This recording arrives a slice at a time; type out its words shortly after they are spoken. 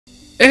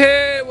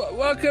Hey,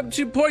 welcome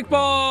to Poik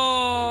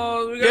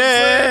Ball. We got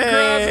Fred,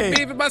 Krabs, and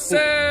Beef, and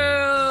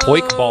myself.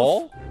 Poik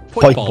Ball?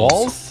 Poik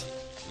balls?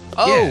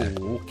 Oh, Yeah.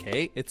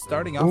 okay. It's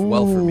starting off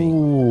well for me.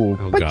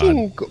 Oh,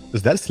 God.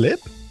 Is that a slip?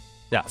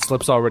 Yeah,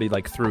 Slip's already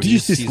like through. Did you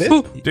see He's-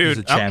 Slip? he's a Dude,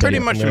 I'm champion. pretty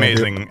much No,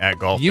 amazing at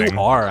golfing. You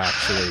are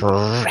actually.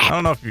 I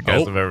don't know if you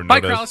guys have ever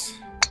Bye, noticed.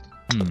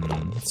 Kraus.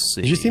 Let's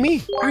see. Did you see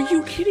me? Are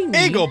you kidding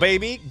me? Eagle,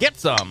 baby, get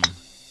some.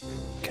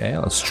 Okay,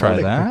 let's try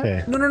Oh, that.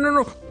 Okay.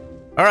 No.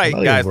 All right,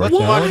 That'll guys, work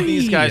let's out. watch Why?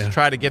 these guys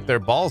try to get their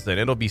balls in.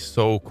 It'll be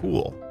so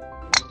cool.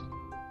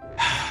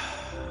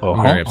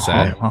 I'm very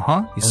upset.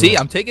 You see,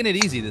 I'm taking it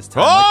easy this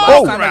time. Oh, Like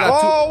last time I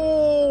got two.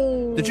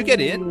 Oh! Did you get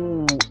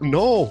in?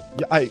 No.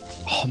 Yeah,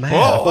 oh man, I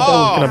Oh, thought that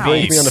was gonna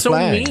break he's me on the So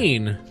flag.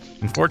 mean.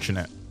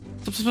 Unfortunate.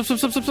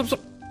 Stop.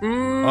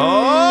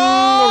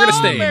 Oh, we're gonna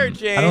stay. Mary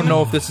Jane. I don't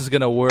know if this is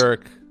gonna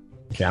work.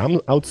 Okay, I'm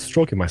out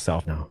stroking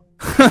myself now.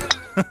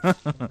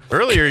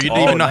 Earlier, you didn't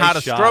Oh, even know how nice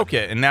to shot. stroke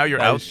it, and now you're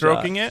Nice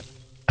outstroking it.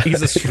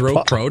 He's a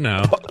stroke pro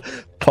now.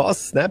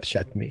 Pause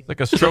Snapchat me. Like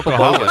a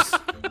strokeaholic.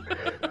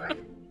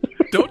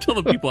 Don't tell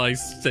the people I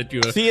sent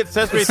you a See, it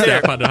says right there.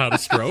 snap on how to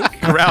stroke.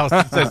 Carouse,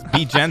 it says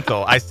be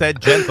gentle. I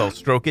said gentle.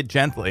 Stroke it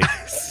gently.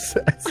 I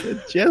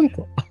said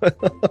gentle. Be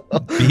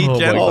Oh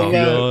gentle. my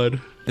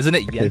god. Isn't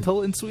it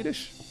Yentl in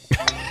Swedish?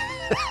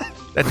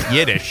 That's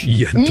Yiddish.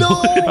 No.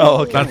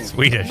 Oh, okay. Not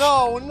Swedish.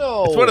 No.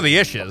 It's one of the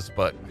issues,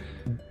 but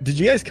Did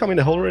you guys come in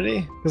the hole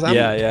already? 'Cause I'm-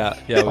 Yeah.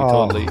 We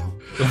Oh. totally.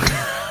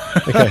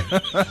 Okay.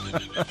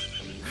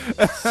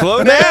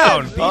 slow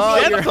down. Be Oh,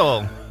 you're-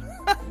 gentle.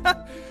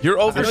 You're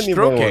I don't even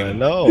wanna overstroking.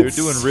 know. You're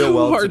doing real So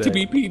well hard today. to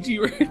be PG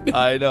right now.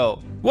 I know.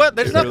 What?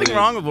 There's It nothing really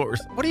wrong with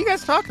what are you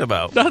guys talking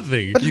about?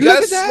 Nothing. But You look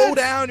gotta at that. slow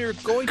down. You're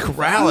going to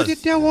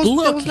Corrales. That was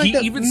Look, like he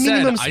the even said,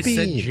 minimum I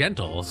said speed.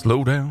 gentle.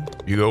 Slow down.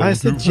 You go I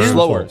said too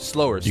gentle. fast.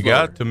 slower. You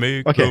got to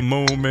make Okay. the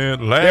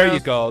moment last. There you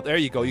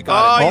go. You Oh,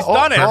 got it. he's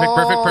done it.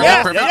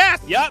 Perfect. Yes.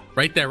 Yep.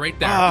 Right there.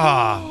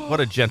 Ah, what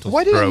a gentle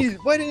Why stroke.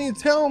 didn't you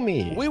tell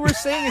me? We were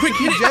saying it's Quick,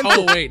 hit it. gentle.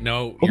 Oh, wait,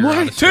 no. You're What?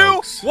 out of 2,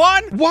 strokes.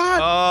 1. What?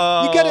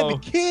 Oh. You gotta be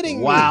kidding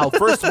me. Wow,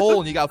 first hole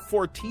and you got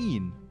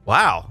 14.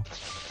 Wow.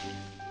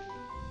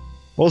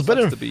 Well, it's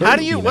better Sucks than to be- How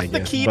do you? 13, What's I the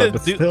guess, key but to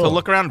still.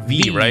 look around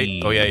V, V. right?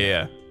 Oh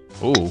yeah.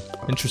 Ooh,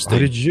 interesting. How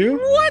did you?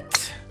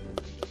 What?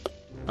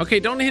 Okay,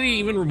 don't hit it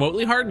even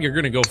remotely hard. You're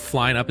going to go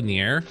flying up in the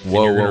air. and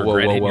Whoa, you're gonna whoa,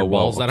 regret whoa, hitting whoa, your whoa.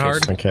 balls that Okay,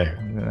 hard. Okay.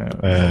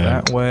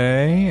 That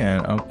way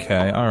and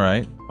okay. All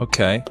right.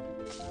 Okay.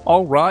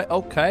 All right.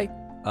 Okay.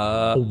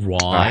 Wrong.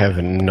 I have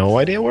no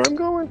idea where I'm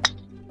going.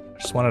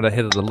 Just wanted to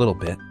hit it a little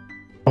bit.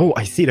 Oh,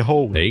 I see the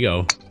hole. There you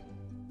go.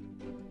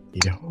 See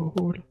the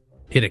hole.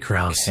 Hit it,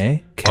 Kraus.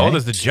 Okay. Oh,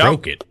 there's a jump.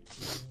 Stroke it.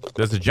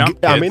 There's a jump.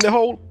 I'm in kids. the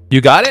hole.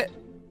 You got it.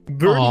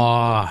 Birdie.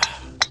 Aw.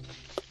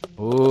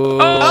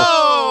 Ooh.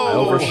 Oh! I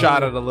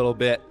overshot it a little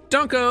bit.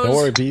 Dunkos. Don't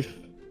worry, beef.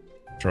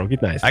 Stroke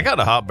it nice. I got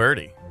a hot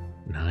birdie.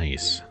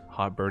 Nice.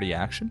 Hot birdie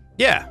action.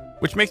 Yeah,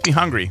 which makes me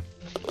hungry.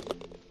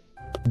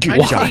 Good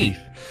Why? job.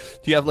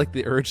 Do you have like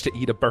the urge to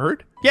eat a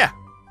bird? Yeah.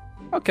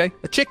 Okay,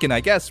 a chicken,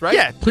 I guess, right?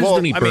 Yeah. Please well,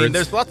 don't eat I mean, birds.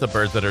 there's lots of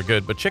birds that are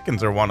good, but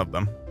chickens are one of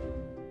them.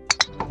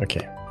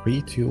 Okay.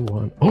 3, 2,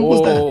 1. Oh, what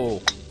was that?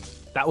 Oh,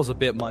 that was a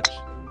bit much.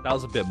 That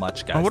was a bit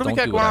much, guys. Oh, what do we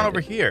got Don't going what on I over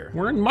did. here?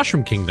 We're in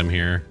Mushroom Kingdom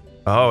here.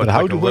 Oh, But it's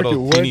how like a do we-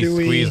 little where teeny do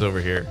we- squeeze over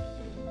here.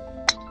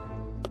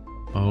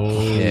 Oh,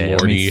 Okay, let me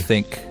lordy.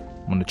 think.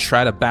 I'm gonna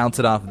try to bounce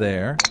it off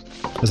there.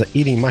 There's an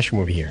eating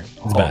mushroom over here.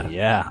 It's bad.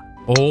 yeah.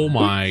 Oh,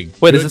 my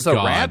Wait, good is this a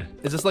God. ramp?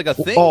 Is this like a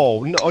thing?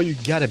 Oh, no. Oh, you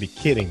gotta be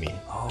kidding me.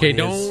 Oh, Okay, it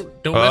is.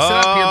 don't mess it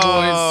up here,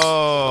 boys.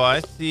 Oh,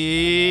 I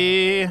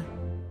see.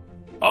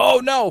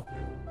 Oh no!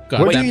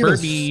 Got Where do that you even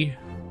birdie.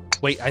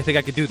 Wait, I think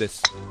I could do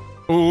this.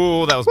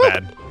 Ooh, that was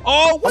bad.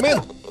 Oh, what I'm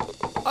the?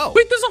 Oh,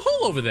 Wait, there's a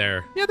hole over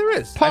there. yeah, there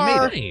is. Par.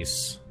 I made it.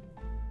 Nice.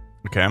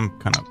 Okay, I'm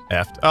kind of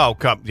effed. Oh,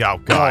 come. Oh,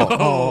 God.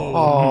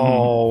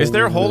 Oh. Is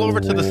there a hole over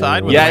to the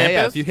side where Yeah, the yeah, ramp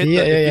yeah. is? If you hit Yeah,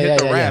 the, if you yeah, hit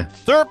the yeah, ramp,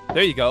 Derp.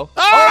 there you go.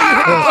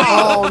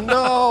 Oh,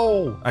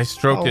 no. I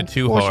stroked it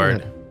too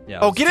Unfortunate. hard. Yeah,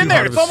 Oh, it's get too in there.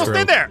 hard It's of a almost in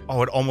stroke. there.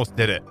 Oh, it almost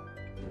did it.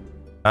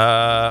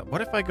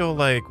 What if I go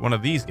like one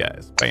of these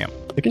guys? Bam.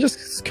 You can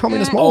just come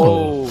in a small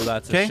hole. Oh,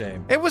 that's a Okay.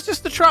 shame. It was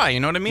just a try.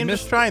 You know what I mean? You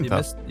Just trying you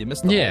stuff.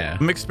 missed the Yeah.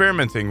 I'm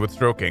experimenting with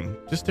stroking.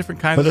 Just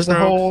different kinds But of there's a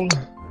strokes.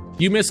 hole.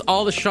 You miss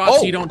all the shots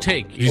Oh. you don't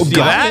take. You Oh, see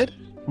got that? it?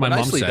 My mom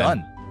Nicely said.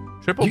 done.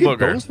 Triple You get booger.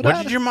 bonus for What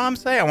that? did your mom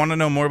say? I want to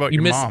know more about You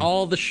your miss mom.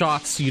 all the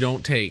shots you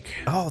don't take.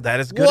 Oh,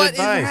 that is good What is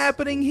advice.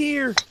 happening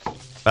here?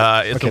 It's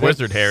Okay, a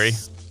wizard, that's Harry.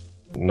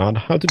 Not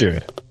how to do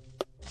it.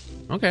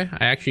 Okay,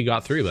 I actually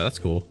got through, but that's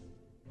cool.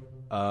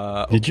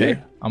 Did you? Okay.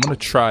 I'm gonna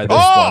try this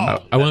Oh! one.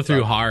 I went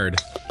through hard.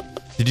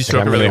 Did you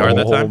stroke it I'm really hard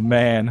that Oh time?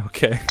 man.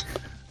 Okay.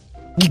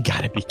 You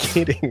gotta be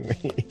kidding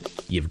me.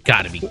 You've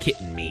got to be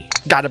kidding me.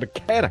 Gotta be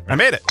kidding. I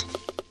made it.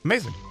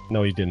 Amazing.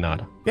 No, you did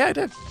not. Yeah, I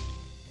did.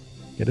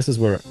 Yeah, this is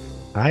where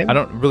I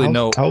don't really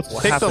know what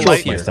Takes a happens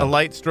light, here. a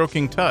light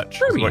stroking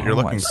touch. Is what you're Oh,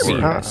 looking I see.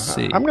 for. I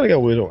see. I'm gonna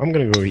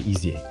go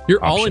easy.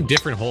 You're all in option.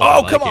 different holes. I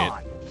Oh, like come it.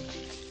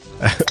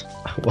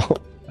 on! Well,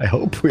 I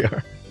hope we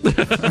are.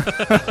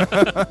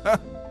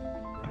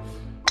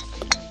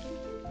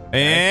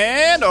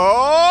 And oh,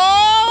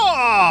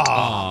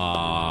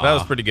 That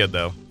was pretty good,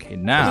 though. Okay, It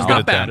now. was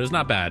not bad. It was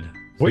not bad.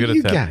 What Good are you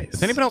attempt. guys?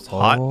 Is anybody else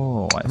hot?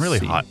 Oh, I'm really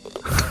see. hot.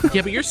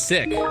 Yeah, but you're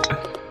sick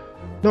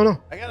No.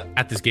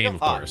 at this game,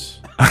 of course.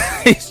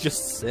 He's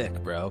just sick,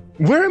 bro.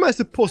 Where am I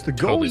supposed to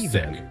go Totally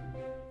even? sick.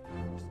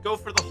 Just go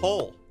for the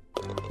hole.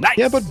 Nice.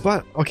 Yeah, but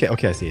okay,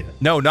 I see it.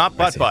 No, not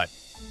I see. butt.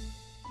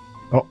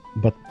 Oh,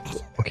 but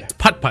okay.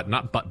 Putt,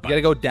 not butt. You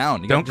gotta go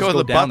down. You Don't gotta just go go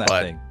the down butt that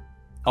butt. thing.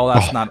 Oh,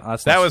 that's not.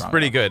 That's That not was strong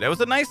pretty enough. good. That was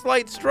a nice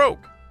light stroke.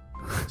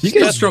 You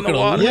Gotta guys stroke it a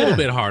little Yeah.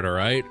 bit harder,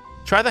 right?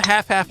 Try the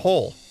half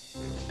hole.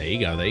 There you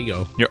go. There you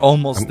go. You're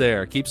almost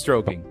there. Keep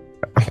stroking.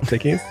 I'm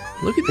taking it.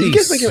 Look at You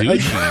these guys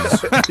making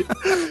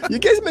sushis. you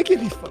guys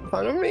making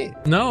fun of me?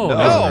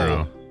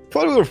 No.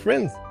 Thought we were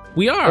friends.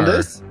 We are. On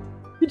this,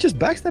 you're just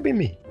backstabbing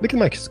me. Look at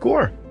my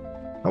score.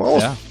 I'm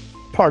almost Yeah.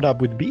 parred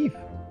up with beef.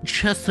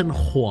 Chess and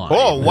Juan.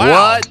 Oh,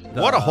 wow. What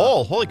What the- a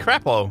hole. Holy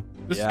crap-o.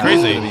 This Yeah, is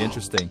crazy. It's gonna be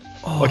interesting.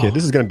 Okay,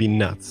 this is gonna be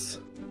nuts.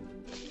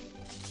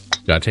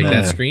 Gotta take that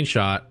Man.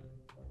 screenshot.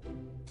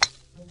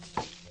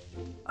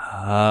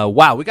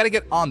 Wow, we gotta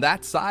get on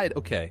that side.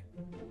 Okay.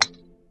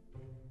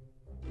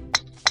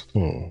 Hmm.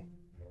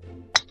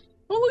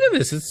 Oh, look at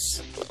this.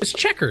 It's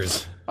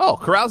checkers. Oh,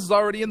 Carouse is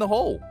already in the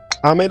hole.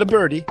 I made a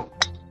birdie.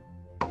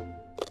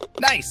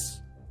 Nice.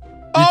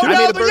 Oh, I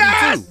made a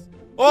birdie too.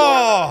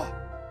 Oh,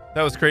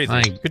 that was crazy.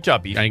 I- Good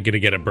job, Beef. I ain't gonna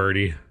get a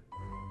birdie.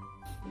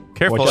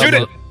 Careful. Watch Shoot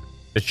out. it.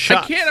 It's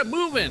shot. I can't. I'm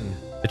moving.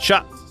 It's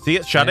shot. See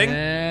it shutting?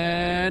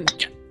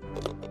 And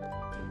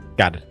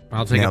Got it.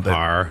 I'll take Nailed a it.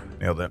 par.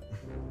 Nailed it.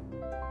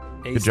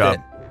 Aced Good job.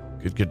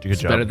 it. Good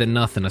It's job. better than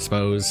nothing, I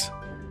suppose.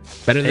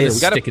 Better than Hey, a we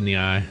gotta- stick in the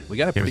eye. We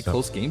got a pretty yourself.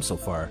 close game so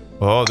far.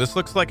 Oh, this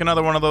looks like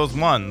another one of those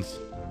ones.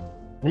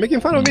 You're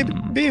making fun of me,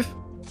 beef.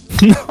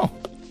 No.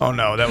 Oh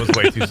no, that was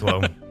way too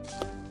slow.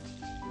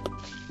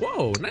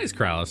 Whoa, nice,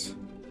 Krallis.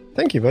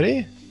 Thank you,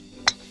 buddy.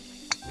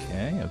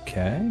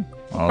 Okay.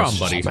 Oh, problem,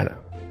 buddy. Man,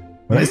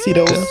 when I see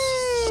those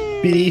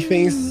speedy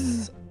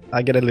things,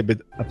 I get a little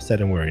bit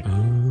upset and worried.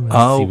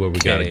 Let's see where we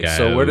gotta go.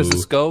 So where does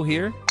this go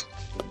here?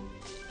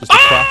 Just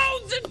across.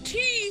 Oh, the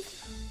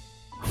teeth!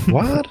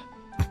 What?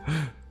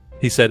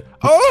 He said,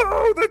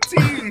 "Oh, the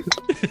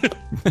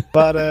teeth."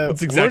 But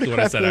That's exactly where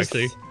the what I said, crap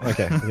actually. is-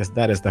 Okay, I guess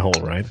that is the hole,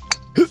 right?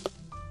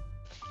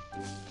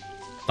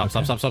 Stop,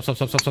 stop.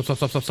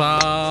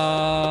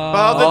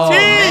 Oh, the teeth!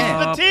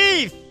 man. The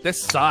teeth!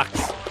 This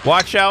sucks.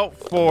 Watch out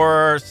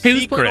for Hey,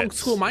 who's playing old secrets.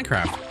 school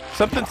Minecraft?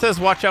 Something says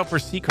watch out for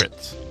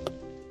secrets.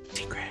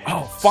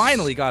 Oh,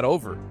 finally got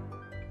over.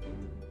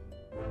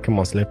 Come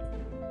on, Slip.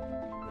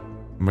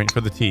 I'm waiting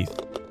for the teeth.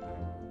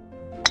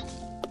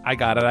 I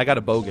got it. I got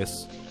a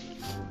bogus.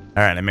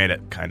 All right, I made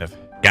it, kind of.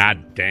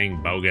 God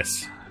dang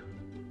bogus.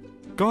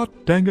 God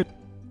dang it.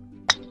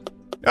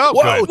 Oh,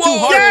 Whoa, good. too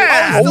hard.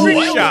 Yeah, Oh, trick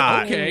really?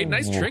 shot. Okay,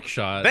 nice trick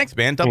shot. Thanks,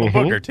 man. Double Mhm.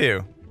 booger,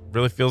 too.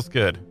 Really feels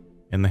good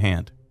in the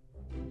hand.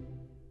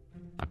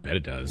 I bet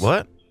it does.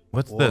 What?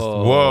 What's this?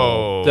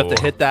 Whoa. Do you have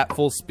to hit that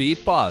full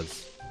speed?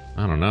 Pause.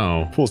 I don't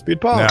know. Full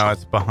speed power. No,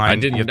 it's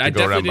behind. You have to I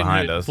go around definitely didn't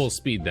behind hit us. full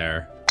speed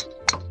there.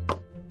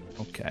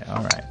 Okay,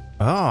 all right.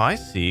 Oh, I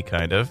see,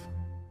 kind of.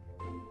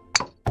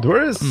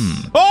 Where is?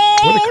 Oh,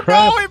 What a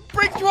crap. no! It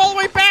brings you all the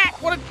way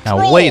back! What a Now,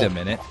 troll! wait a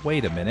minute.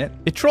 Wait a minute.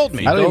 It trolled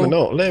me. I don't Go- even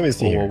know. Let me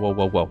see Whoa, here. whoa,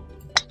 whoa, whoa, whoa.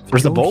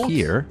 Where's the Go bolt?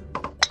 here? Oh,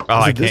 Is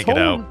I it this can't get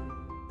hole? out.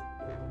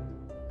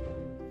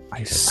 I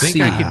I see.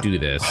 think I could do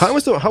this. How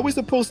are we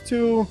supposed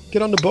to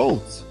get on the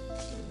boat?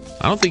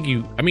 I don't think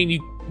you. I mean,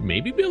 you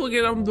maybe be able to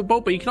get on the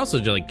boat, but you can also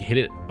just like hit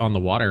it on the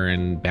water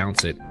and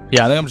bounce it.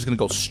 Yeah, I think I'm just gonna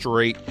go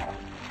straight.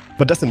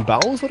 But doesn't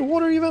bounce on the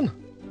water even?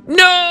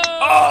 No,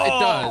 Oh! it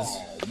does.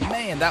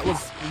 Man, that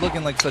was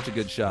looking like such a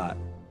good shot.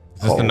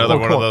 Is this Oh, another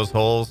one cool. of those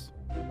holes?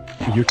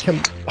 You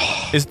can.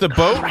 Is the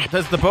boat?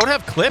 Does the boat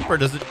have clip, or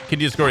does it? Can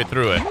you just go right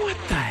through it? What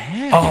the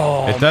heck?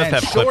 Oh, It does man,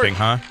 have short. clipping,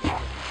 huh?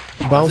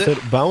 Bounce it?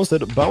 it, bounce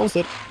it, bounce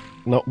it.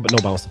 No, but no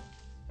bounce.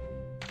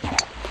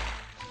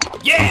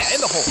 Yeah,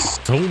 in the hole.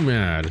 So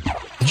mad.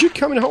 Did you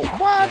come in home?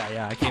 What?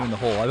 Yeah, I came in the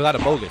hole. I got a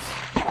bogus.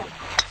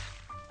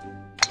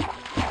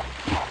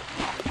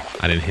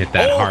 I didn't hit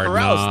that Oh, hard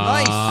Corrals,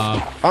 enough.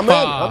 nice. I'm in.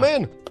 I'm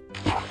in.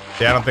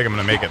 Yeah, I don't think I'm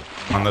gonna make it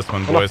on this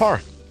one, On a boys.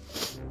 par.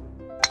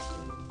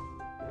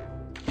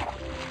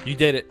 You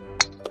did it.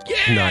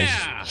 Yeah.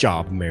 Nice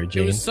job, Mary It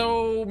Jane. was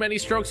so many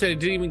strokes that it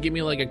didn't even give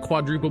me like a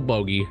quadruple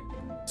bogey.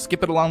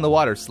 Skip it along the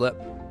water, Slip.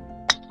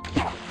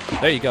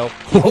 There you go.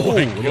 Oh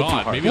my a little too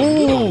god, hard. maybe a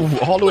little. Ooh,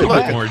 all the way Look,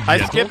 back. more I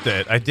gentle. skipped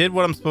it. I did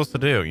what I'm supposed to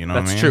do. You know what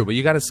I That's mean? true, but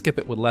you got to skip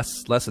it with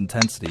less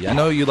intensity. I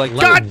know you like.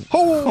 God!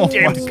 Oh,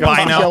 Damn what?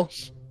 Spino.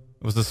 It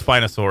was the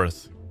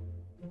Spinosaurus.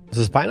 Is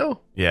this Spino?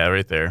 Yeah,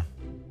 right there.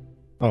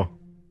 Oh.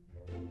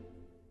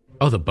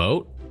 Oh, the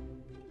boat?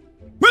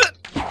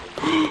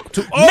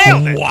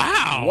 Nailed it.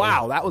 Wow.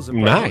 Wow, that was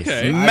Nice. impressive. Okay.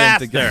 I didn't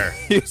think Master.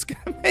 he was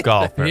gonna make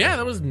Golfer. Yeah,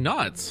 that was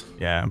nuts.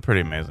 Yeah, I'm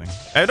pretty amazing.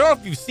 I don't know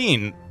if you've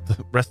seen the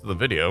rest of the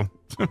video.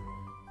 So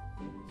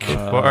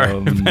far,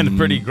 I've been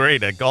pretty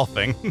great at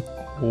golfing.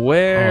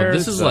 Where? Oh,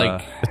 this is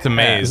like It's a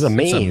maze. This is a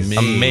maze. It's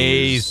a maze.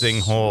 Amazing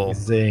hole.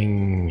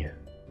 Zing.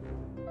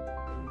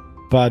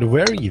 But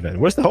where even?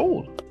 Where's the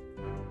hole?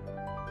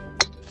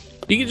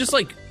 you can just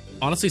like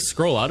honestly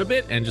scroll out a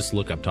bit and just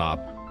look up top.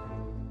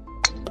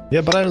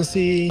 Yeah, but I don't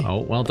see. Oh,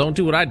 well, don't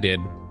do what I did.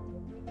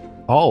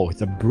 Oh,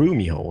 it's a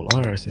broomy hole.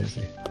 Oh, I see.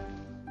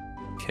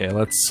 Okay,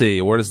 let's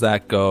see. Where does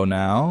that go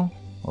now?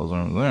 Those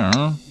are there.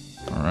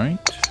 All right.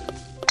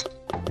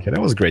 Okay, that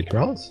was great,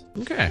 Carlos.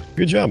 Okay.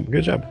 Good job.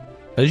 Good job.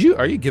 Are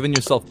you giving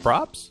yourself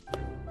props?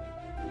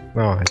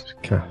 No, I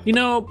can't. You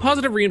know,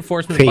 positive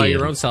reinforcement by Fail.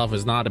 your own self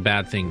is not a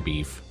bad thing,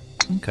 Beef.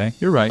 Okay,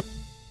 you're right.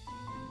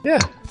 Yeah.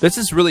 This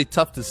is really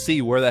tough to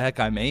see where the heck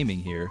I'm aiming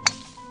here.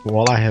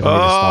 Well, I haven't even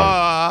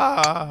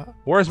started.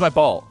 Where's my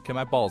ball? Okay,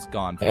 my ball's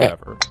gone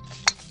forever.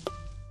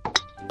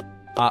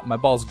 My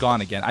ball's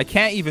gone again. I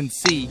can't even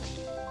see.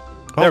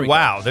 Oh,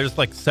 wow. There's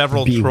like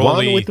several Be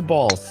trolley. one with the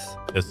balls.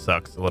 This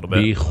sucks a little bit.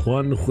 Be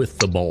one with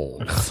the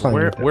ball.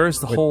 Where's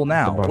the hole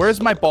now? ball.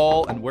 Where's my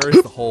ball and where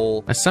is the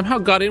hole? I somehow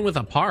got in with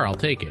a par. I'll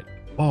take it.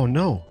 Oh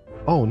no!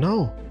 Oh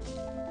no!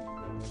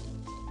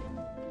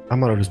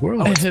 I'm out of this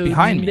world. Oh, it's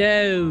behind me.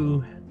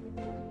 No.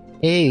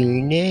 Oh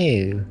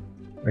no!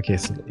 Okay,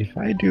 so if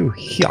I do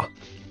here,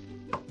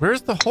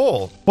 Where's the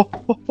hole?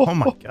 Oh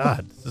my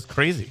god, this is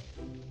crazy.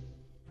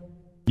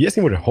 you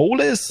asking where the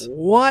hole is?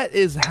 What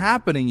is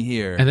happening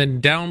here? And then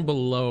down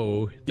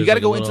below, You there's got to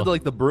like go a into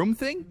little- the broom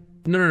thing?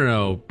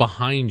 No.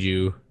 Behind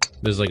you,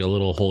 there's like a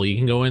little hole you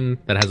can go in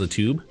that has a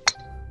tube.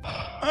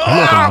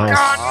 I'm like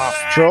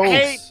nice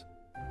strokes.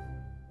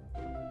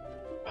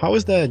 How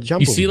is the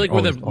jump? You see, like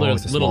where the it's a little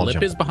small lip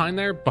jump. is behind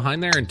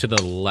there, and to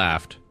the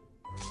left.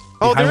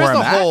 Oh, Behind there is where a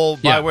I'm at? hole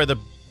by Yeah. where the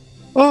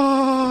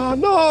Oh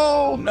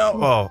no! no.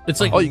 Oh, It's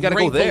like Oh, you gotta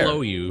right go there.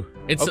 below you.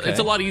 It's Okay.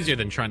 a lot easier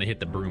than trying to hit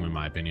the broom, in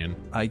my opinion.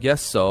 I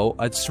guess so.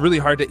 It's really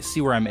hard to see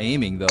where I'm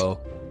aiming, though.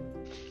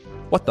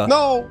 What the?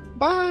 No!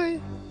 Bye!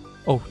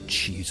 Oh,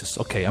 Jesus.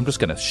 Okay, I'm just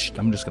gonna.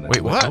 wait, do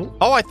it. what?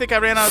 Oh, I think I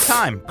ran out of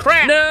time.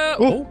 Crap! No.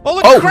 Oh.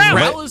 Holy Oh, crap!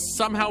 Rallis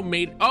somehow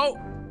made. Oh,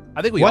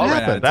 I think we What all ran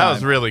out happened? of That time.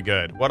 was really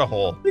good. What a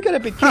hole. You gotta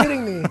be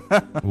kidding me!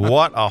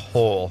 What a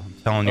hole. I'm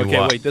telling you Okay,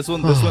 what. wait. This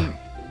one. don't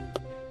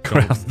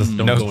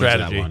no go into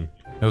strategy. that one.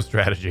 No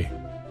strategy.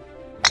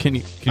 Can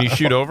you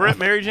shoot over it,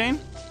 Mary Jane?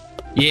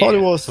 Yeah, thought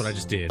it was- that's what I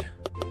just did.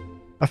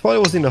 I thought it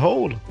was in the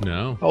hole.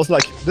 No. I was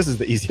like, this is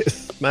the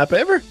easiest map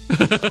ever.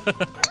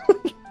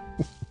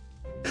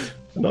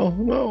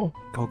 No.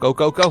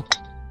 Go.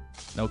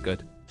 No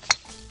good.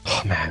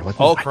 Oh man, what?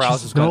 Oh, I Corrales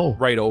just is going go.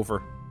 right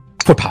over.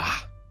 Papa.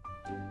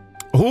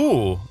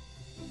 Ooh.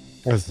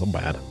 That's so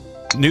bad.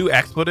 New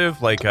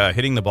expletive like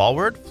hitting the ball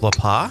word?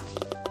 Flapa?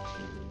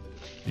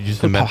 Did you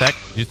just invent that?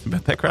 Did you just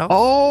invent that, crowd?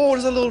 Oh,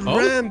 there's a little Oh.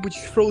 ramp which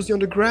throws you on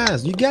the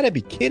grass. You gotta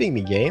be kidding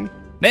me, game.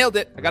 Nailed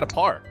it. I got a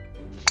par.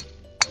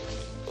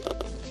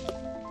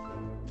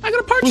 I got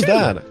a part Who's two.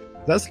 that? Is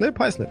that slip?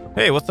 High slip.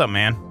 Hey, what's up,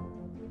 man?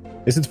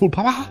 Is it full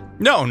power?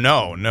 No.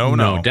 No,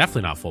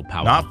 definitely not full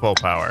power. Not full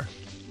power.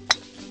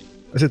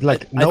 Is it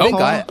like no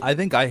power? I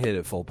think I hit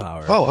it full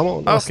power. Oh,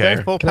 I'm on. Okay,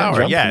 full Can I power.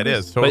 jump Yeah, from it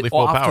this? is. Totally but full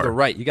off power. to the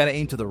right. You got to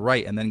aim to the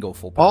right and then go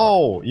full power.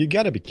 Oh, you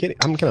gotta be kidding.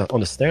 I'm kind of on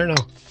the stair now.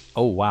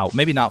 Oh, wow.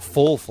 Maybe not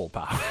full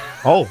power.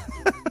 Oh,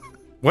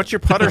 What's your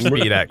putter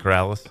speed at,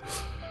 Corrales?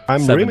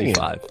 I'm rimming it.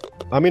 75.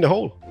 I'm in the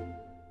hole.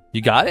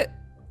 You got it?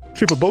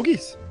 Triple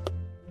bogeys.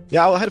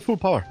 Yeah, I had full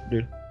power,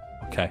 dude.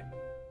 Okay.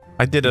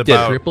 I did did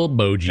about Triple an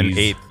bogeys.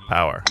 eighth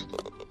power.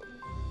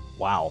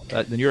 Wow.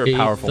 Then you're a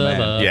powerful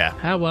man. Yeah.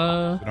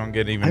 Power. I don't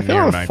get even I feel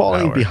near I'm my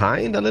falling power.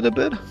 behind a little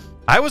bit.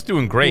 I was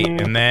doing great,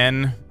 and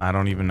then I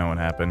don't even know what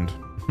happened.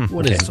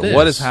 What Okay, is so this?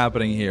 what is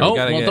happening here? Oh, We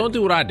gotta well, get... don't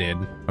do what I did.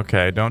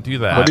 Okay, don't do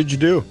that. What did you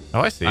do?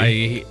 Oh, I see.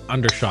 I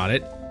undershot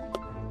it.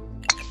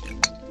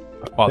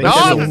 Wow, Think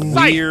there's it's a a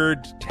sight.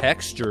 weird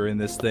texture in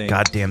this thing.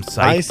 Goddamn I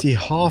sight. see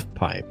half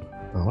pipe.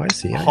 Oh, I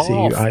see. I Half see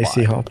you. I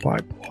see pipe. half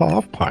pipe.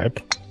 Half pipe.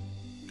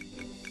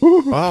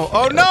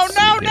 Oh, no, Let's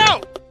no, see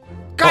no!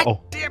 God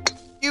Uh-oh. damn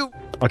you!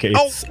 Okay,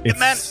 Oh, it's and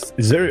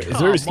it's very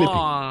Come sleepy.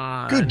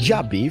 on. Good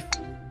job, beef.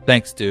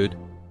 Thanks, dude.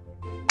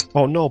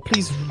 Oh no,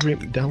 please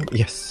rim down.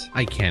 Yes.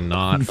 I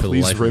cannot for the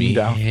Please life of rim me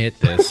down. hit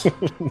this.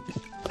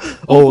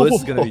 Oh, this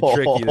is gonna be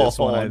tricky, this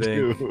one, I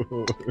think.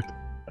 Dude.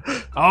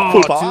 Oh,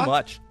 Full too power?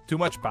 much. Too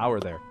much power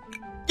there.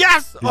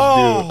 Yes! Dude.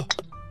 Oh!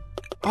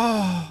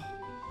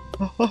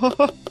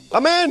 Oh!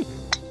 I'm in.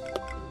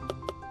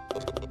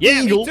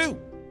 Yeah, Eagle. me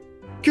too.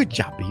 Good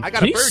job, beef. I got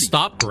Can a you birdie.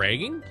 stop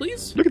bragging,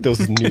 please? Look at those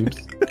noobs.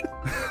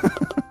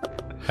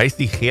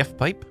 Icy half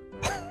pipe?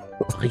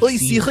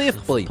 Icy half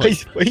pipe.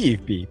 Please,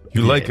 beef.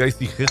 You like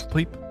icy half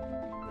pipe?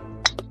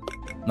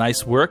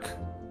 Nice work.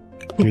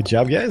 Good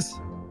job, guys.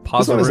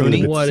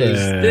 Pazzarooney. What is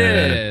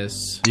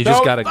this? You just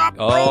Don't gotta. stop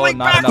Oh, rolling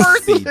not enough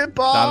backwards. speed. Hip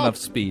Not hop. enough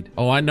speed.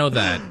 Oh, I know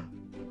that.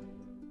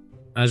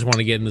 I just want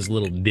to get in this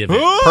little divot.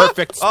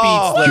 Perfect speed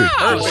Oh, slip. Good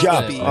Perfect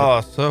job. speed.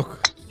 Oh, so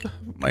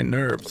my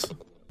nerves.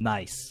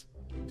 Nice.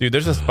 Dude,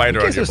 there's a spider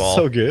You on guys your are ball.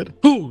 so good.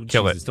 Ooh,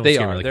 Kill Jesus, it. don't They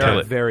scare me are. like They that. are Kill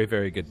it. very,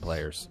 very good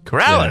players.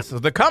 Corrales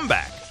is the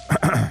comeback.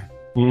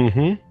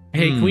 Mm-hmm.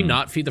 Hey, can we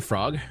not feed the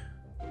frog?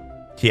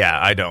 Yeah,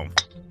 I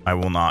don't. I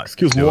will not.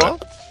 Excuse do me.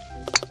 it.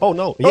 Oh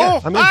no. Yeah,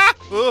 Oh, I'm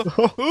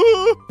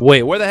in.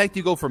 Wait, where the heck do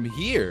you go from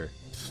here?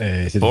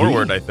 Is it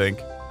Forward, green? I think.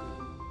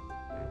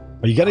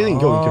 Oh, you gotta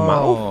go into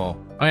mouth.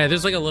 Oh yeah,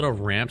 there's like a little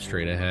ramp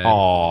straight ahead.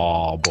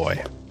 Oh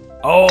boy.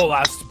 Oh,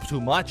 that's too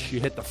much. You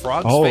hit the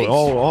frog's face.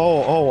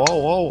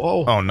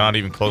 Oh, not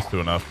even close to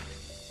enough.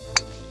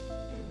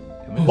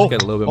 Let me just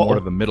get a little bit more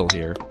to the middle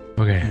here.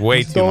 Okay.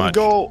 Way too Don't much.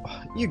 go.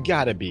 You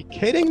gotta be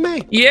kidding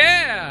me.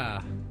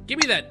 Yeah. Give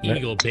me that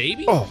eagle,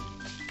 baby. Oh.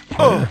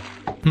 Oh.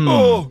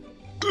 Oh.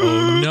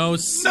 Oh, no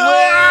swear.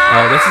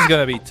 Oh, this is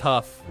gonna be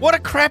tough. What a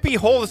crappy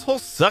hole. This hole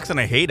sucks and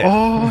I hate it.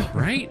 Oh.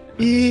 Right?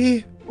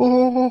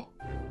 Oh.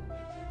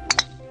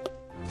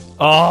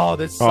 Oh,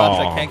 this sucks.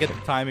 Oh. I can't get the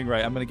timing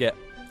right. I'm gonna get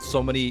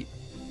so many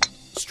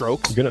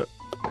strokes. You're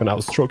gonna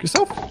outstroke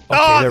yourself? Okay,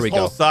 Oh, there this we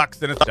hole go.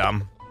 sucks and it's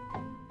dumb.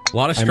 A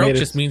lot of I made stroke it.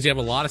 just means you have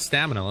a lot of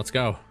stamina. Let's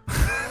go.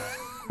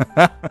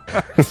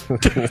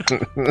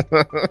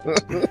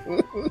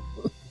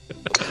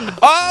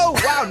 Oh,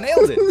 wow,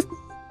 nailed it.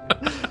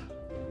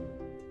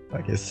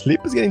 Okay, Sleep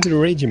is getting to the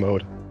ragey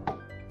mode.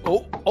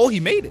 Oh, he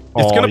made it. It's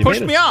Oh, gonna you push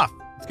made me it. off.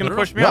 It's gonna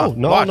push me No, off.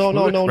 no, Watch. no,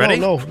 no, no, Ready?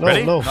 no,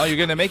 Ready? no. No, you're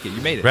gonna make it.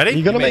 You made it. Ready?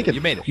 You're gonna You make made it.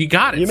 You made it. You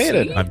got it. You made see?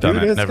 it. I've done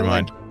Dude, it. it's Never gonna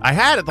mind. I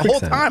had it the whole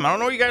quicksand. time. I don't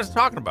know what you guys are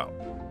talking about.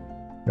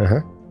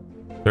 Uh-huh.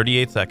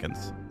 38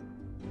 seconds.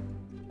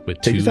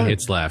 With Take 2 your time.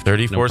 hits left.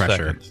 34 no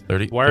pressure. seconds.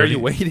 30, Why are you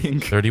waiting?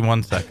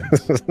 31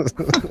 seconds.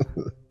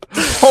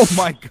 Oh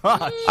my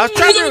god. I was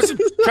trying to do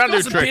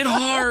That's a a trick. bit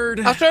hard.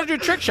 I was trying to do a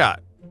trick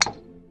shot.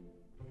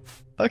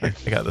 Okay.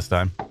 I got it this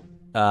time.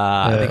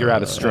 I think you're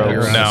out of strokes.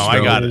 you're out. No,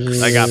 I got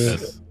it. I got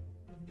this.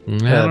 I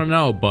don't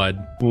know,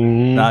 bud.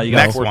 Now you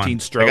got Next 14 one.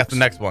 strokes. I got the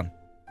next one.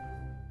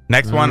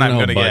 Next one I'm No,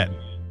 gonna bud. get.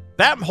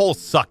 That hole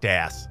sucked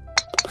ass.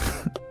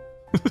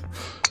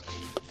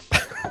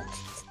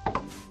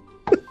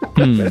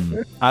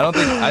 I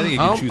think you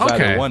can choose okay.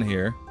 either one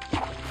here.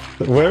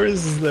 Where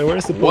is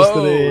supposed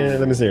to be?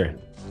 Let me see here.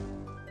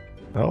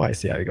 Oh, I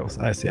see how it goes.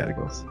 I see how it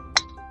goes.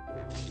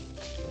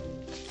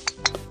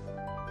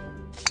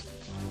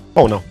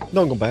 Oh no!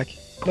 Don't go back.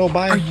 No,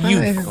 bye. Are you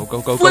Bye.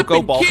 Go,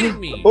 flipping ball. kidding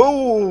me?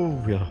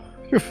 Oh, yeah.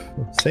 Phew.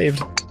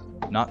 Saved.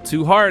 Not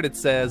too hard, it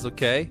says,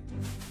 okay?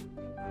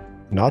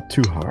 Not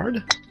too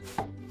hard.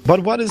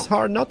 But what is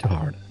hard? Not too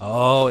hard.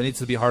 Oh, it needs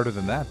to be harder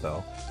than that,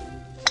 though.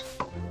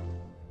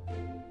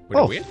 Wait,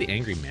 Oh. are we at the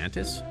Angry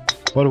Mantis?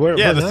 But where?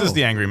 Yeah, where this now? is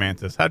the Angry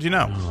Mantis. How'd you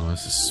know? Oh,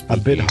 this is A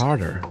bit spooky.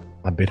 harder.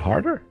 A bit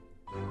harder.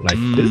 Like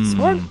this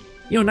hard.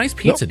 Yo, nice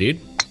pizza, dude.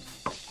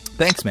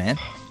 Thanks, man.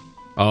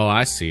 Oh,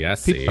 I see. I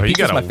see. Oh, you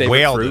Pizza's my gotta favorite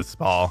whale fruit. this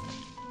ball.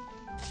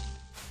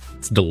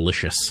 It's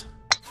delicious.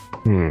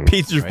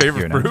 Pizza's your Right favorite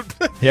here now.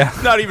 fruit? Yeah.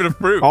 Not even a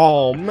fruit.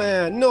 Oh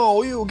man,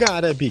 no! You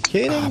gotta be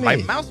kidding me. My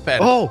mouse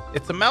pad. Oh.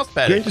 It's a mouse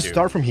pad. Going to issue.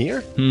 start from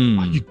here?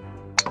 Hmm.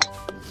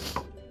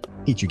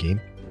 Hate you, game.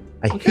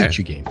 I Okay. hate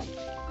you, game.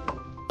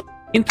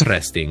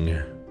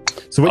 Interesting.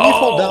 So when you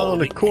fall down on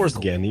the the course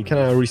again, you kind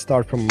of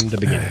restart from the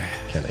beginning.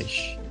 Can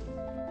I?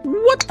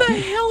 What the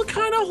hell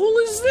kind of hole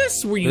is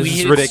this? Where you This is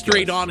hit it ridiculous.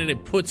 straight on and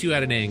it puts you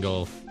at an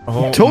angle?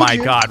 Oh Told my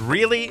you. god,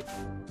 really?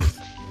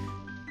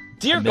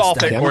 Dear missed golf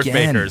that and course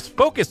again. makers,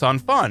 focus on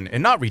fun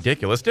and not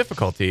ridiculous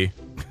difficulty.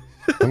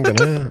 I'm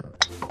gonna.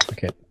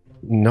 Okay,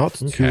 not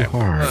too Okay.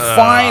 hard.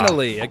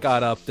 Finally, it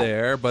got up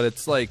there, but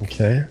it's like...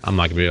 Okay. I'm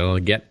not gonna be able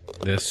to get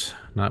this.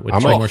 Not with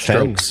I'm 2 like more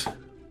 10. strokes.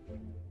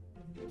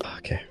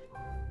 Okay.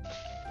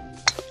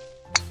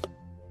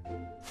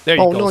 There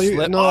you Oh go, no! You,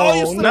 Slip. no! Oh, you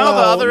no! slipped. No,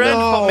 the other end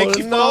no, makes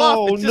you fall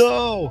no, off. It's just-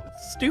 no!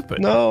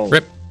 Stupid. No!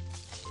 Rip.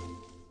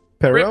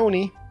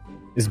 Pepperoni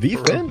is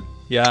beef then?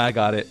 Yeah, I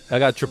got it. I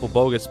got triple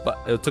bogus, but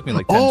it took me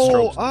like 10 Oh!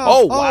 strokes.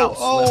 Oh! wow.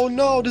 Oh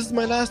no! This is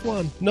my last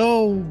one.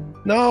 No!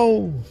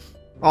 No!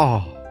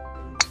 Oh!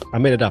 I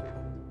made it up.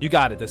 You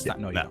got it this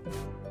time. No, you No.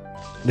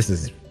 don't. This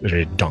is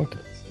redundant.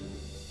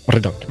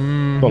 Redundant.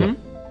 Mhm. Hold on.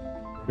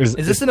 Is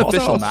this an also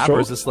official a map, stroke?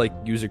 or is this like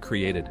user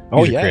created? Oh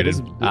User yeah, created.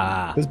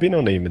 there's been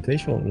on the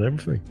invitation and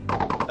everything.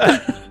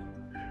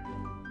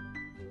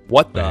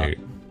 What the?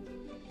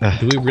 Wait.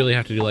 Do we really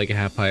have to do like a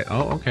half pipe?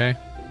 Oh, okay.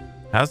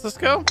 How's this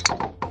go?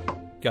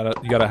 You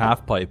gotta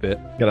half pipe it.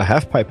 Gotta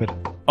half pipe it.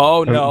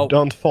 Oh And no!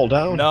 Don't fall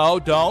down. No,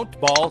 don't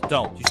ball,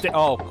 don't. You stay.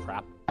 Oh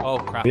crap! Oh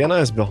crap! Be a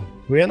nice ball.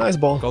 Be a nice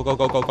ball. Go go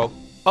go go go!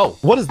 Oh,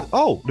 what is?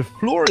 Oh, the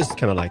floor is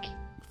kind of like.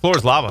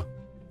 Floor's lava.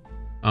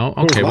 Oh,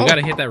 okay. We wow.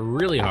 gotta hit that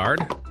really hard.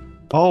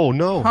 Oh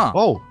no. Huh.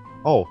 Oh.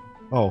 Oh.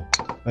 Oh.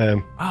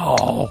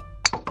 Oh!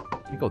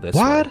 You go this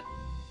way. What?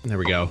 There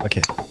we go.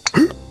 Okay.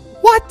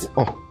 What?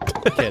 Oh.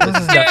 Okay, this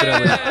is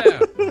definitely.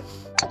 Yeah!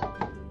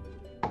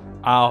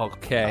 Oh,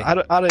 okay. I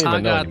don't even I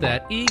know. got anymore.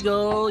 that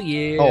eagle.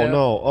 Yeah. Oh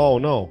no. Oh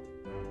no.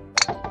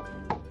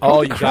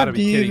 Oh, you crap gotta be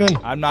do you kidding! even-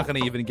 me. I'm not gonna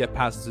even get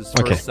past this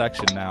first Okay.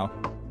 section now.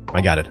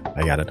 I got it.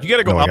 I got it. You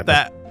gotta go No, I up got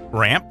that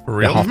ramp for the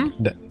real? half-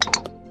 the-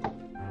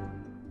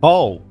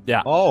 Oh.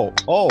 Yeah. Oh.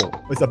 Oh.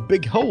 It's a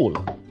big hole.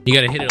 You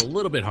gotta hit it a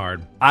little bit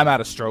hard. I'm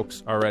out of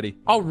strokes already.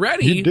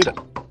 Already? You did it.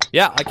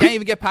 Yeah, I can't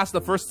even get past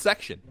the first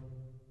section.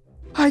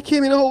 I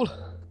came in a hole.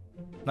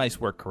 Nice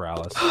work,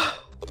 Corrales.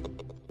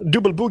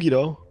 Double boogie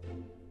though.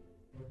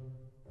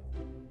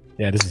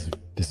 Yeah, this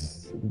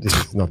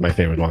is not my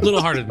favorite one. A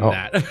little harder than Oh.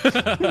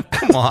 that.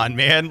 Come on,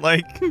 man.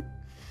 Like,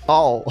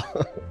 Oh.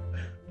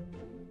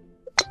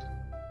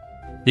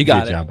 You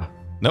got Good it. job.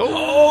 No.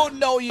 Oh,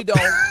 no, you don't.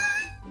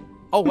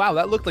 Oh, wow.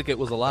 That looked like it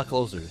was a lot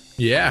closer.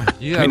 Yeah.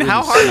 You I mean, gotta how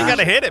really hard you smash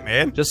gotta hit it,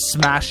 man? Just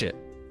smash it.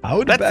 I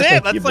would That's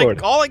it. That's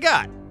like all I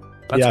got.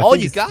 That's I all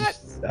think you it's-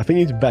 got? I think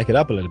you need to back it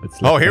up a little bit.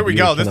 Oh, here we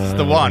go. This is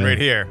the one right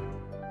here.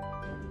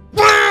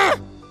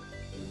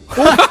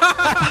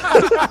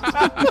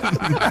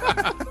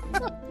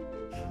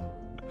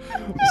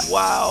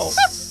 Wow.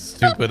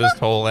 Stupidest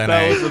hole NA.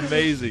 That was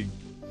amazing.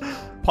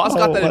 Paz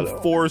got that in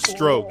what- 4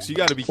 strokes. You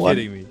got to be What?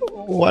 kidding me.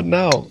 What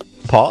now?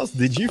 Pause.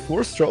 Did you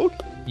 4-stroke?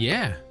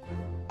 Yeah.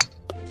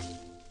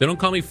 They don't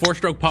call me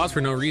 4-stroke pause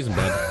for no reason,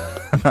 bud.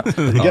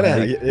 You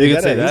gotta, you you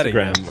can say gotta that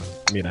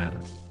Instagram me that.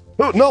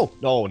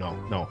 Oh, no,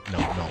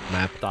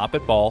 map. Stop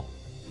it, ball.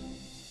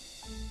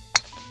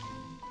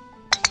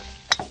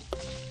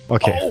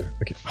 Okay,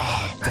 okay.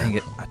 Dang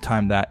it. I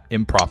timed that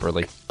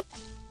improperly.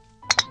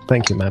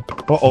 Thank you, map.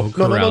 Oh,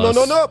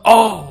 no.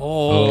 Oh.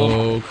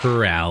 Oh,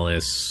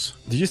 Corrales.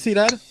 Did you see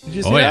that? Did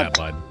you see Oh, yeah, that?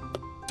 bud.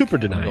 Super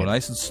I'm gonna denied. go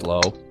nice and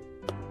slow.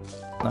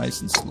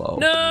 Nice and slow.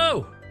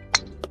 No!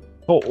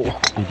 Oh,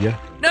 idiot.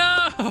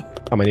 No!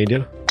 I'm an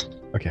idiot.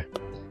 Okay.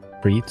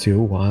 3, 2,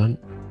 1,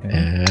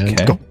 and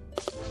Okay. go.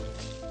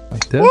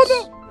 Like this.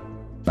 Oh,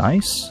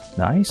 Nice.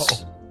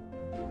 Nice.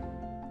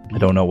 I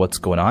don't know what's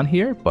going on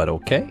here, but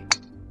okay.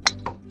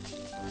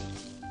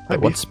 Hi,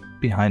 What's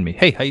behind me?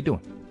 Hey, how you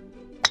doing?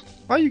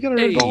 Oh, you got a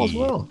red ball as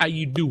well. How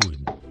you doing?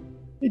 What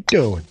you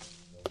doing?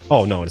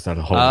 Oh, no, it's not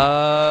a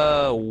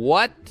hole.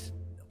 What?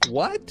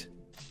 What?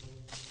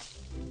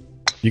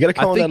 you gotta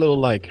come I on think- that little,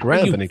 like, Are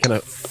ramp you and it kind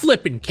of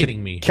flipping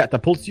kidding me?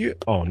 catapults you.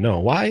 Oh, no.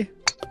 Why?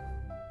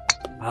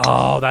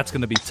 Oh, that's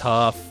gonna be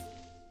tough.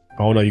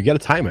 Oh, no, you gotta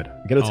time it.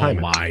 You gotta Oh time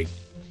it. my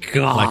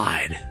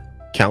god.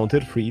 Count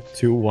it. 3,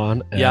 2,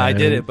 1, and... Yeah, I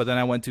did it, but then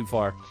I went too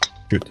far.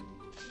 Shoot.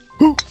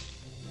 Oh,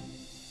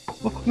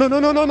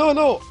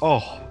 no.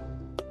 Oh.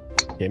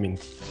 Gaming.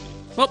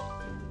 Well,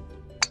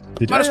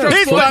 Did Not a I stroke.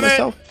 He's stroke done it.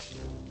 myself?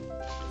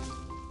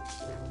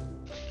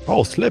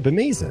 Oh, Slip,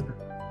 amazing.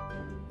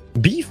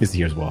 Beef is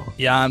here as well.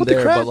 Yeah, I'm What the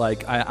there, crap? but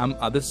like I'm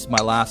this is my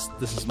last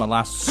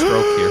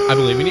stroke here. I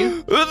believe in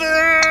you.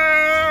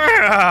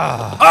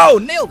 Oh,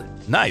 nailed it.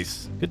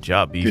 Nice. Good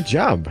job, Beef. Good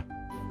job.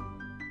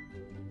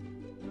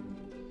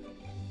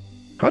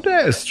 How did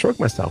I stroke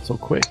myself so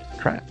quick?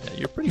 Crap. Yeah,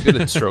 you're pretty good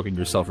at stroking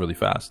yourself really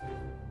fast.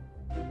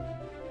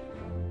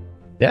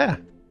 Yeah.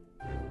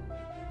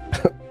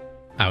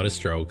 Out of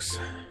strokes.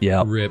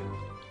 Yeah. Rip.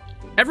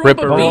 Everyone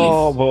but Ripper. me.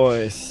 Oh,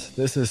 boys.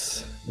 This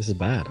is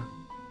bad.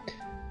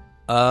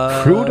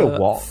 Uh, Through the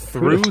wall?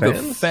 Through Through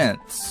the the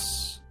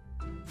fence.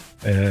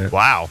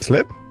 Wow.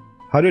 Slip?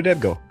 How did that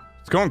go?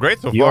 It's going great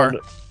so You far. on,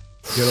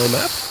 you on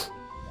map?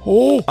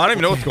 Oh. I don't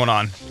even know what's going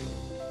on.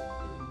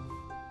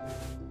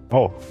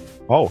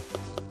 Oh.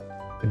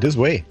 This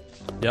way.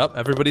 Yep,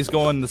 everybody's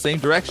going the same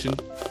direction.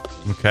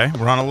 Okay,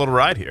 we're on a little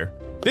ride here.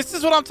 This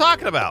is what I'm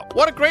talking about.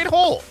 What a great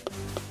hole.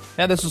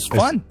 Yeah, this was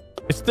fun.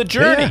 It's the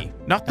journey, Yeah.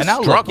 not the And now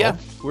look, struggle. yeah,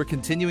 we're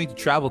continuing to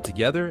travel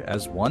together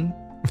as one.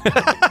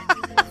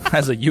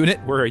 As a unit.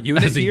 We're a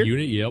unit As a here.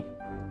 unit, yep.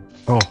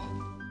 Oh.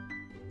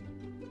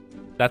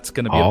 That's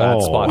gonna be a bad Oh,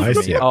 spot I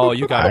for see me. it. Oh,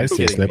 you got I to see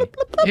be it, kidding me. Slip.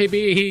 Hey,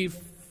 be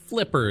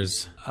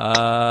flippers.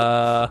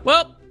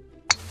 Well,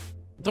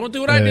 Don't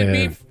do what I did, Uh,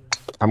 Beef.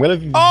 I'm gonna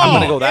I'm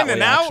gonna go that in way.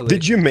 and out? Actually.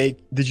 Did you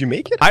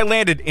make it? I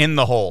landed in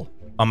the hole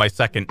on my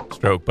second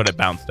stroke, but it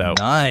bounced out.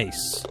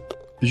 Nice.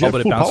 Did you Oh, have but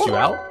it full bounced you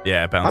power? out.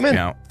 Yeah, it bounced I'm in. me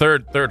out.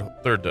 Third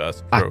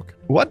stroke.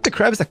 What? The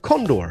crab is a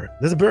condor.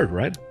 There's a bird,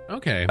 right?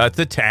 Okay. It's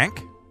a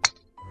tank.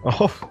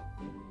 Oh,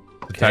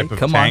 The type of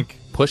come tank.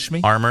 on. Push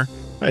me. Armor.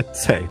 I'd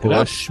say. Did I?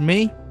 Push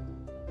me.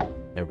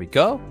 There we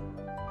go.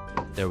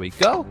 There we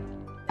go.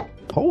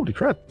 Holy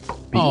crap.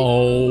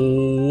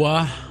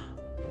 Oh,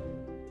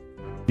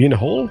 You in a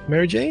hole,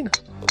 Mary Jane?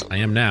 I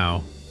am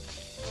now.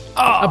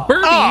 Oh, A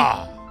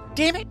birdie.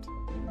 Damn it.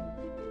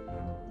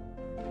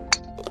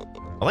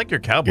 I like your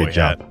cowboy Good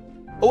job. hat.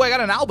 Oh, I got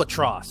an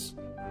albatross.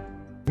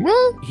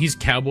 Well, He's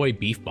Cowboy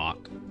Beef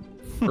Bop.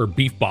 Or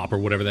Beef Bop, or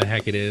whatever the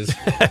heck it is.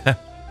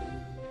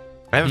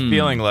 I have a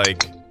feeling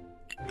like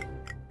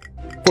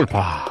full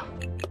power.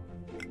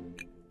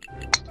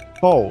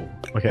 Oh,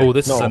 okay. Oh,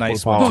 this No, is a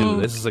nice full one power.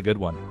 too. This is a good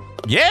one.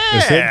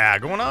 yeah,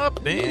 going up.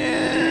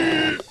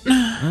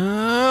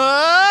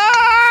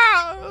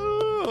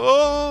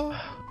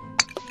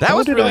 That How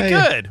was did really I-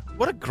 good.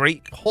 What a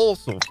great hole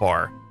so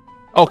far.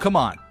 Oh, come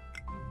on.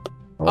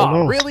 Oh, Oh,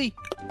 no. really?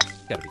 You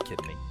gotta be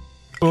kidding me.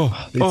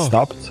 Oh, It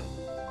stopped.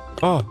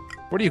 oh.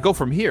 Where do you go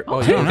from here? Oh,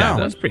 I you don't go know. down.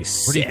 That was pretty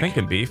What are you sick.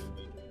 thinking, Beef?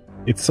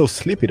 It's so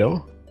sleepy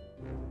though.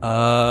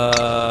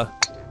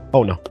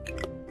 Oh no.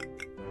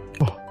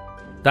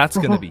 That's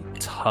gonna be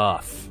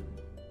tough.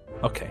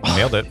 Okay.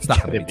 Nailed it. It's not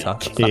gonna be Gotta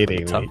tough. It's not gonna be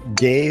kidding tough. me.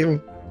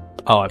 Game.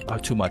 Oh, I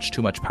have too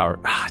much power.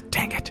 Ah,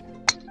 dang it.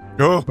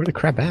 Oh, Where the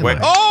crap am wait.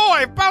 I? Oh,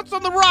 I bounced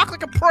on the rock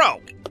like a pro.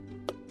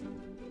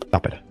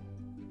 Stop it.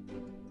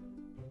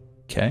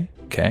 Okay.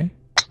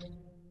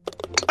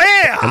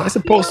 Yeah. Am I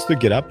supposed to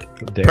get up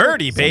there?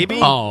 Birdie, baby.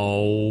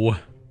 Oh.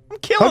 I'm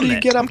killing How do you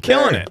it. get up I'm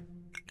killing there? it.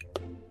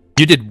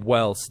 You did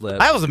well, Slip.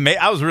 I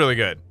was really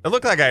good. It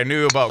looked like I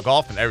knew about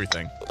golf and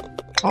everything.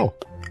 Oh,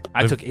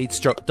 I took 8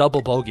 stroke,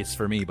 double bogus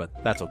for me, but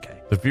that's okay.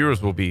 The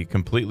viewers will be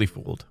completely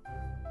fooled.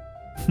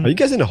 are you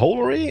guys in the hole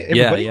already?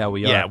 Everybody? Yeah,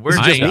 we are. Yeah, we're Is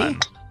it just just me? done.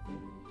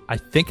 I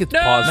think it's No!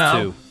 pause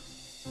No. too.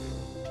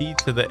 P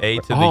to the A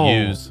to the Oh.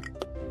 U's.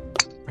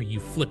 Are you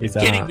flipping It's,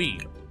 kidding me?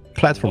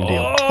 Platform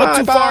deal. Oh,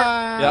 too far.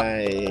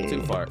 Bye.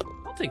 Too far.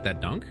 I'll take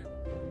that dunk.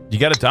 You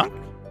got a dunk?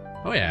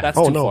 Oh yeah. That's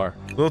Oh, too no. far.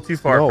 A little too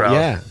far, No, Proud.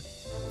 yeah.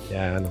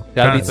 Yeah, I know.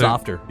 Gotta Kinda be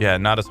softer. Yeah,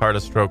 not as hard a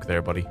stroke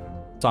there, buddy.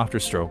 Softer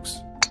strokes.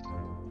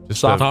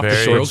 Just Soft a Off the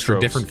very- strokes for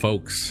strokes. different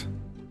folks.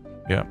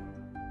 Yeah.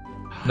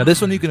 Now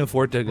this one you can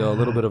afford to go a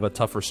little bit of a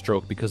tougher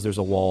stroke because there's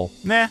a wall,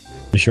 Nah.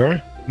 You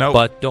sure? No.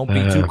 but don't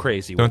be too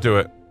crazy. Don't do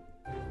it.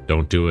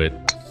 Don't do it.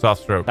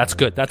 Soft stroke. That's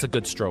good. That's a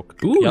good stroke.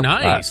 Ooh, Yep.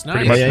 nice, pretty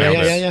nice. much Yeah, nailed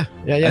it.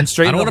 yeah. And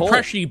straight I in don't the want to hole.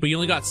 pressure you, but you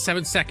only got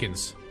 7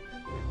 seconds.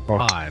 Oh.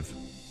 5,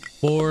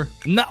 4,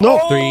 No.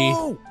 No.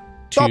 3,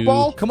 Stop 2,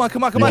 ball. Come on,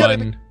 come on, come on.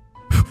 1.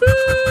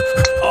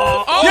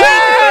 Oh,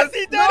 Yes,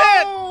 he did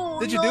No,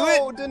 Did you do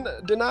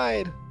it?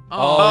 Denied. Oh,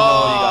 Oh,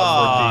 no, you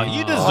got 14.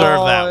 you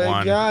deserve that Oh, one.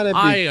 You gotta be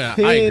I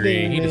agree.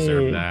 kidding He me.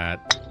 deserved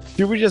that.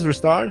 Should we just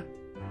restart?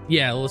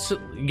 Yeah, let's.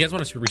 You guys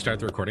want us to restart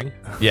the recording?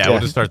 Yeah, we'll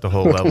just start the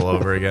whole level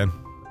over again.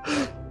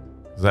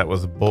 'Cause that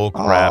was bull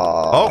crap.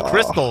 Oh. Oh,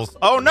 crystals.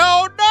 Oh,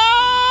 no,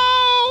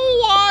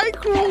 no! Why,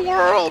 cruel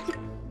world?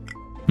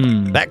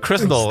 That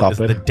crystal Stop is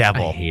it. the I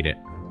devil. hate it.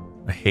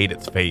 I hate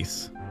its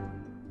face.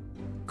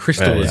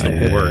 Crystal is the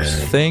yeah.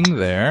 worst. Thing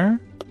there.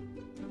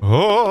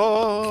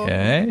 Oh.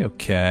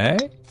 Okay.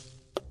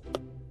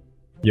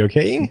 You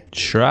okay?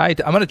 I'm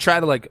gonna try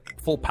to like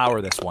full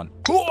power this one.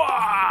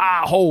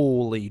 Hooah!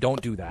 Holy!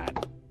 Don't do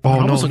that. Oh,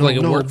 Almost looked like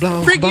it worked.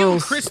 Frig you,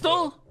 bounce.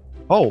 Crystal!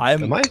 Oh,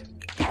 I'm- am I?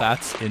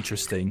 That's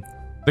interesting.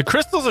 The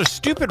crystals are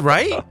stupid,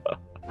 right?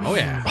 Oh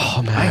yeah.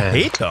 Oh, man. I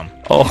hate them.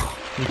 Oh,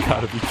 you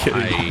gotta be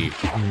kidding.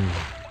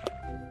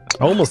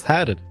 I almost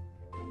had it.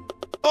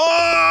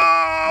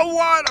 Oh,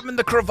 what? I'm in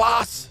the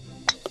crevasse.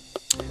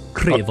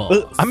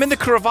 Cravo. I'm in the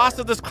crevasse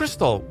of this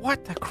crystal.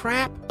 What the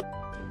crap?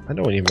 I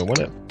don't even want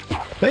to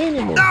play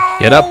anymore.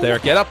 Get up there,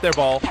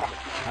 ball.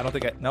 I don't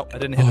think I. No, I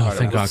didn't hit it hard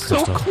thank enough.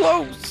 God. So Crystal.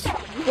 close.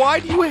 Why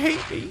do you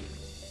hate me?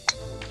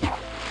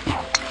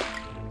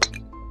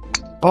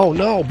 Oh,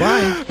 no.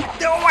 Bye.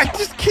 No, I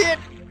just can't.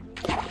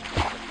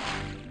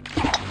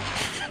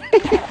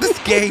 This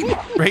game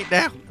right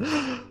now.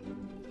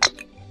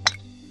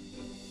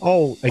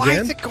 Oh, again? Why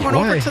is it going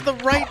Why? over to the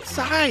right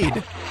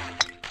side?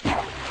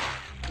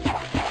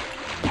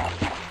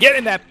 Get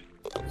in that.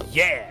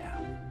 Yeah.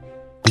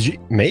 Did you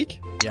make?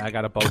 Yeah, I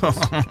got a bonus.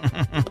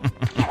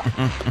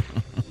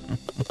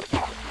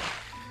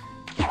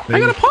 I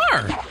got a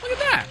par. Look at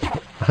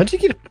that. How'd you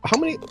get... How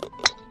many?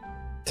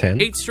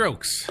 10? 8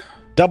 strokes.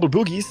 Double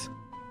boogies.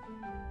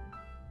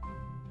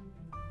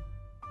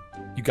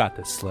 You got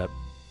this, Slip.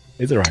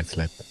 It's a right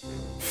slip.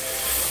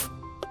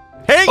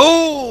 Hey!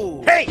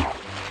 Oh! Hey!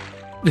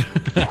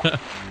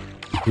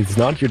 It's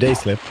not your day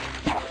slip.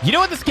 You know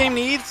what this game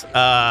needs?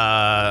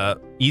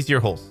 Easier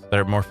holes.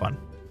 They're more fun.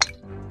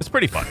 It's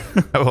pretty fun.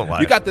 I won't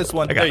lie. You got this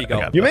one. I got There it, you I go.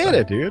 got it. You That's made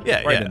fine. it, dude.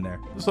 Yeah, Right yeah. in there.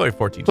 It's only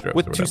 14 strokes.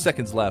 With or 2 whatever.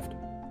 seconds left.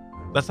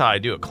 That's how I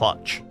do a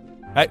clutch.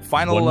 All right,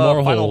 final, One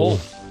more final hole.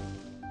 hole.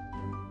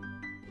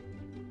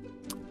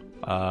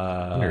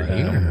 There I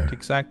you go. don't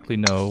exactly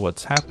know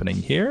what's happening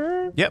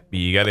here. Yep,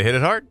 you got to hit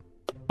it hard.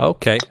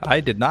 Okay,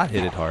 I did not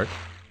hit it hard.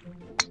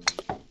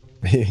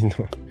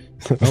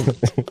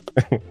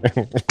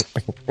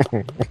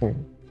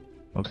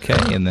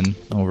 Okay, and then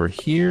over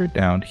here,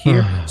 down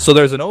here. So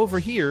there's an over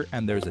here,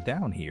 and there's a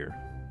down here.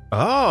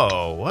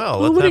 Oh,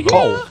 well, Well,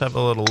 let's have a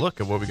little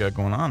look at what we got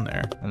going on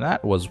there. And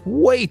that was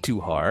way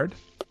too hard.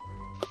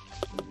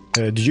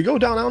 Did you go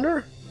down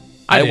under?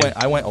 I did.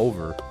 I went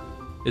over.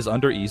 Is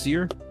under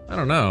easier? I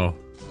don't know.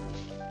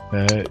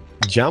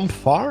 Jump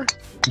far?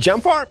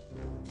 Jump far!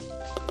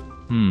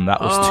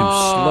 That was too It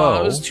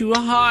slow. was too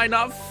high,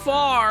 not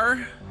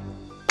far.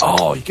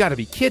 Oh, you gotta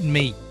be kidding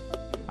me.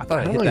 I thought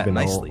I don't hit that even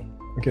know. nicely.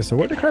 Okay, so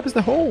where the crap is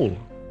the hole?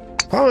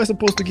 How am I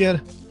supposed to get...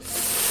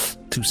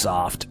 Too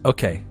soft.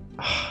 Okay.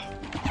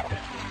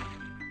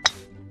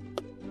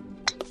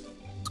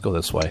 Let's go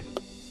this way.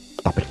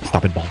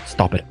 Stop it, ball.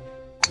 Stop it.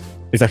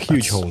 It's a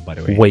huge That's hole, by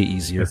the way. Way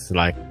easier. It's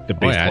like the Oh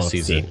biggest yeah, I hole I've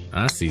sees seen. it.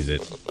 I sees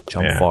it.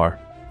 Jump Yeah. far.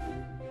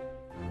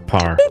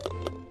 Par.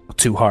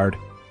 Too hard.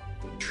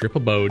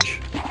 Triple Boge.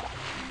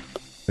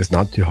 It's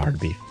not too hard,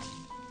 beef.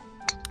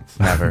 It's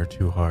never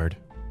too hard.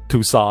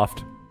 Too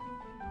soft.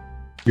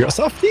 You're a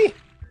softie?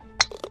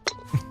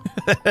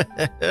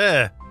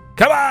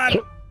 Come on!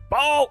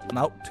 Ball!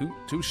 No,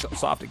 too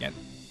soft again.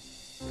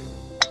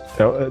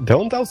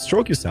 Don't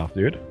outstroke yourself,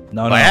 dude.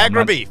 No, no. I'm Viagra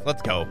not- beef.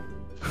 Let's go.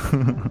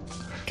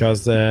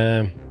 Because,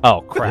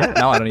 Oh, crap.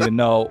 Now I don't even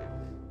know.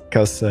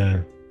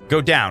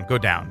 Go down. Go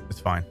down. It's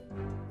fine.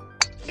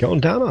 going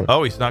down on it.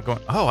 Oh, he's not going.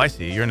 Oh, I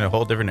see. You're in a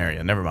whole different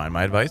area. Never mind.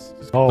 My advice: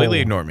 just completely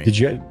ignore me. Did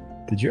you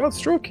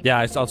outstroke? Yeah,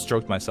 I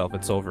outstroked myself.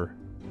 It's over.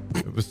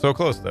 It was so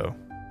close, though.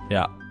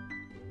 Yeah.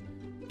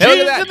 G's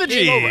Hey, look at to the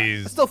Game over.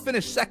 G's. I still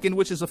finished second,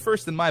 which is a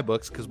first in my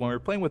books, because when we were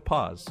playing with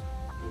pause.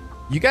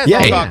 You guys Yeah,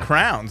 all yeah. got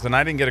crowns, and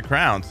I didn't get a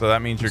crown, so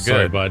that means you're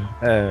Sorry, good. bud.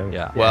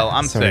 Yeah. Well,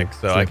 I'm Sorry. sick,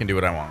 so I can do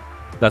what I want.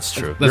 That's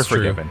true. That's You're true.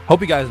 forgiven. Hope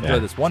you guys enjoyed Yeah.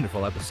 this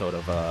wonderful episode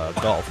of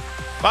golf.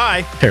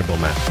 Bye. Terrible,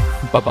 man.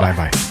 Bye-bye.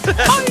 Bye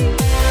bye.